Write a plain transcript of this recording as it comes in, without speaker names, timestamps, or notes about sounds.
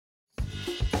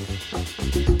Welcome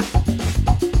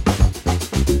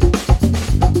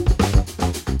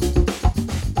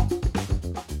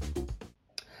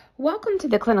to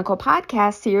the Clinical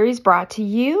Podcast series brought to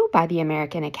you by the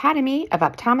American Academy of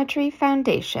Optometry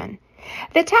Foundation.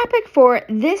 The topic for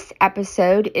this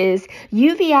episode is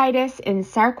Uveitis and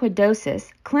Sarcoidosis,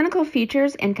 clinical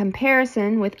features in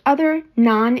comparison with other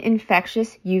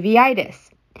non-infectious uveitis.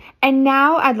 And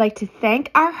now I'd like to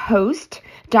thank our host,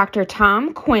 Dr.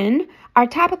 Tom Quinn, our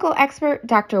topical expert,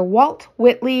 Dr. Walt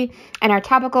Whitley, and our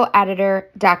topical editor,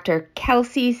 Dr.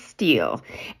 Kelsy Steele.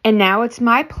 And now it's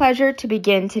my pleasure to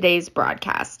begin today's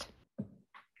broadcast.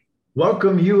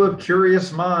 Welcome, you of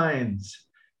curious minds.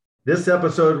 This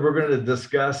episode, we're going to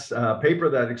discuss a paper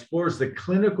that explores the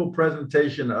clinical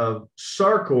presentation of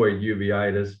sarcoid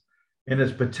uveitis and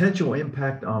its potential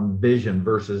impact on vision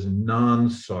versus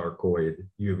non-sarcoid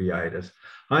uveitis.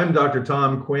 I'm Dr.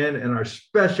 Tom Quinn, and our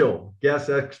special guest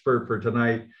expert for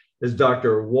tonight is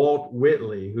Dr. Walt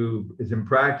Whitley, who is in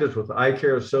practice with Eye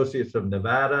Care Associates of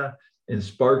Nevada in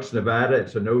Sparks, Nevada.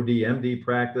 It's an OD-MD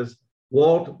practice.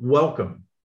 Walt, welcome.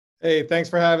 Hey, thanks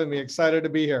for having me. Excited to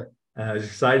be here.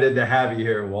 Excited to have you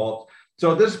here, Walt.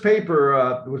 So this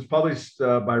paper was published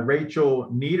by Rachel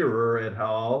Niederer et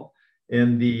al.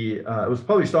 It was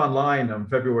published online on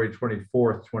February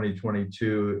 24th,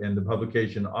 2022 in the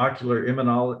publication Ocular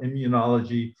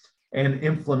Immunology and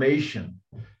Inflammation.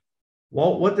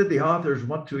 Walt, what did the authors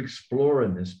want to explore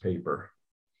in this paper?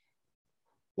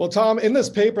 Well, Tom, in this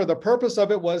paper, the purpose of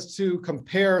it was to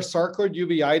compare sarcoid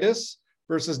uveitis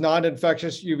versus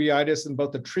non-infectious uveitis in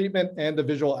both the treatment and the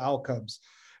visual outcomes.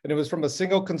 And it was from a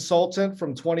single consultant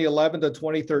from 2011 to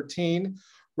 2013,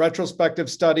 retrospective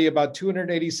study, about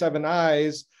 287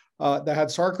 eyes that had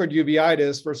sarcoid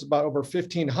uveitis versus about over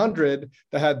 1,500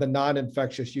 that had the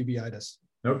non-infectious uveitis.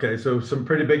 Okay, so some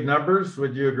pretty big numbers.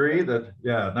 Would you agree that,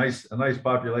 yeah, a nice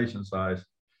population size?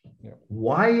 Yeah.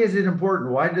 Why is it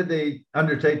important? Why did they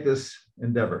undertake this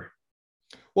endeavor?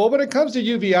 Well, when it comes to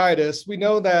uveitis, we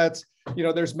know that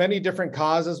there's many different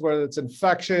causes, whether it's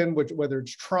infection, whether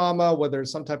it's trauma, whether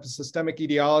it's some type of systemic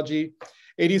etiology.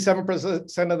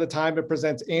 87% of the time it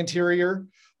presents anterior,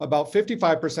 about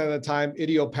 55% of the time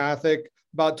idiopathic,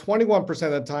 about 21%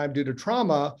 of the time due to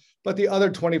trauma, but the other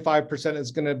 25%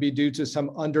 is going to be due to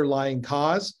some underlying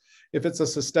cause. If it's a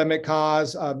systemic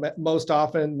cause, most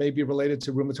often may be related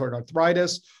to rheumatoid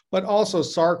arthritis, but also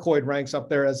sarcoid ranks up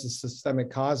there as the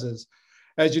systemic causes.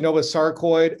 As you know, with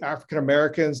sarcoid, African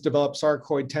Americans develop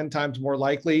sarcoid 10 times more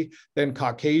likely than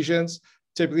Caucasians.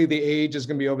 Typically, the age is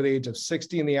going to be over the age of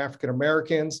 60 in the African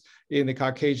Americans. In the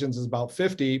Caucasians is about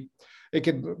 50. It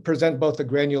can present both a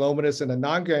granulomatous and a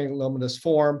non-granulomatous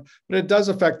form, but it does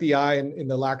affect the eye in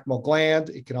the lacrimal gland.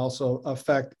 It can also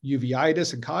affect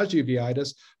uveitis and cause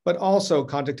uveitis, but also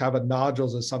conjunctiva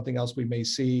nodules is something else we may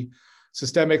see.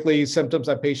 Systemically, symptoms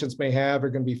that patients may have are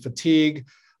going to be fatigue,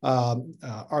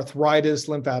 arthritis,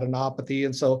 lymphadenopathy,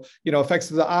 and so affects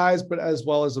the eyes, but as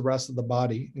well as the rest of the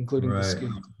body, including the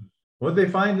skin. What did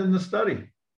they find in the study?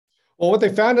 Well, what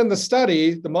they found in the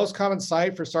study, the most common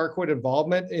site for sarcoid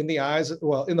involvement in the eyes,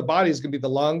 well, in the body is going to be the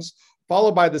lungs,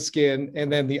 followed by the skin,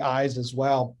 and then the eyes as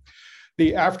well.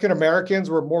 The African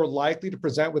Americans were more likely to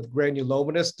present with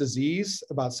granulomatous disease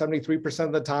about 73%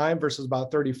 of the time versus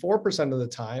about 34% of the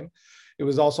time. It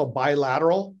was also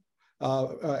bilateral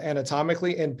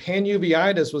anatomically, and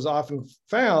panuveitis was often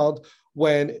found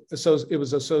when it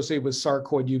was associated with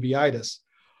sarcoid uveitis.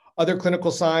 Other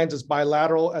clinical signs is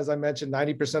bilateral, as I mentioned,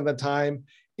 90% of the time.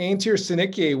 Anterior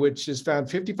syncytiae, which is found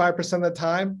 55% of the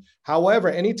time. However,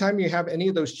 anytime you have any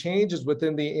of those changes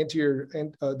within the anterior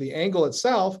the angle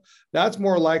itself, that's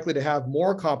more likely to have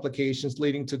more complications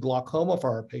leading to glaucoma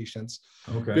for our patients.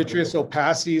 Okay. Vitreous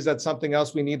opacities, that's something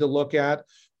else we need to look at.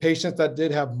 Patients that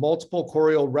did have multiple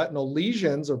chorioretinal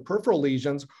lesions or peripheral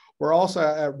lesions were also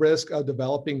at risk of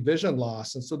developing vision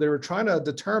loss. And so they were trying to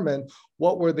determine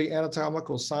what were the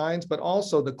anatomical signs, but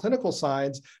also the clinical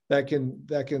signs that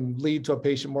can lead to a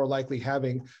patient more likely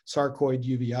having sarcoid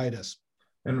uveitis.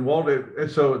 And Walt,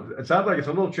 so it sounds like it's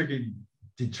a little tricky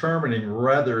determining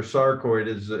whether sarcoid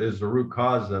is the root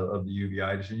cause of the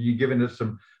uveitis. And you've given us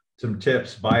some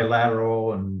tips,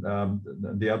 bilateral and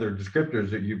the other descriptors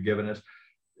that you've given us.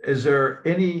 Is there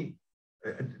any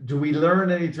do we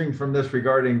learn anything from this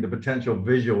regarding the potential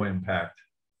visual impact?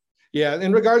 Yeah,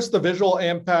 in regards to the visual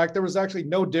impact, there was actually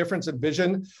no difference in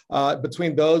vision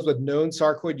between those with known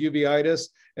sarcoid uveitis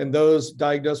and those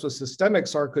diagnosed with systemic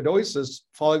sarcoidosis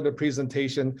following the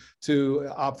presentation to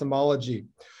ophthalmology.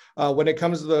 When it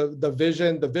comes to the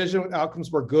vision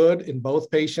outcomes were good in both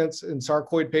patients. In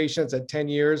sarcoid patients at 10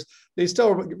 years, they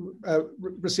still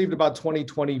received about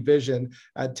 20/20 vision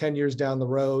at 10 years down the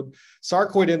road.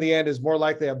 Sarcoid in the end is more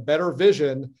likely to have better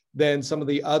vision than some of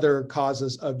the other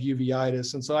causes of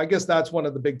uveitis. And so I guess that's one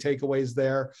of the big takeaways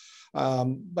there.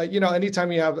 But, anytime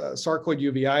you have sarcoid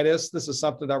uveitis, this is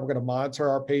something that we're going to monitor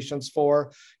our patients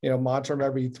for, monitor them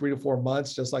every 3 to 4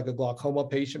 months, just like a glaucoma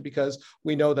patient, because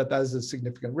we know that is a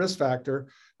significant risk factor.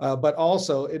 But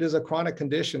also it is a chronic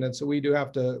condition. And so we do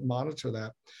have to monitor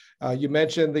that. You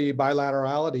mentioned the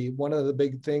bilaterality. One of the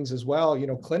big things as well,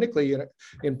 clinically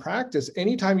in practice,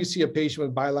 anytime you see a patient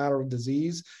with bilateral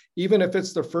disease, even if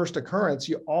it's the first occurrence,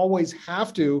 you always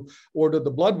have to order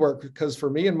the blood work, because for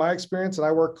me, in my experience, and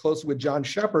I work closely with John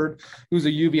Shepard, who's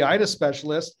a uveitis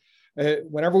specialist,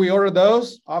 whenever we order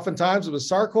those, oftentimes it was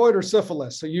sarcoid or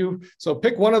syphilis. So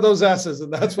pick one of those S's,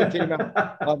 and that's what came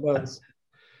out on those.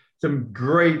 Some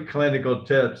great clinical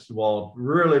tips, Walt.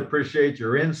 Really appreciate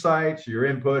your insights, your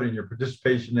input, and your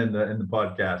participation in the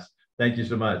podcast. Thank you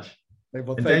so much.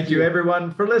 Well, and thank you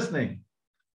everyone for listening.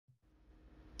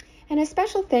 And a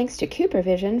special thanks to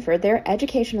CooperVision for their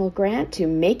educational grant to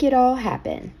make it all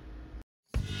happen.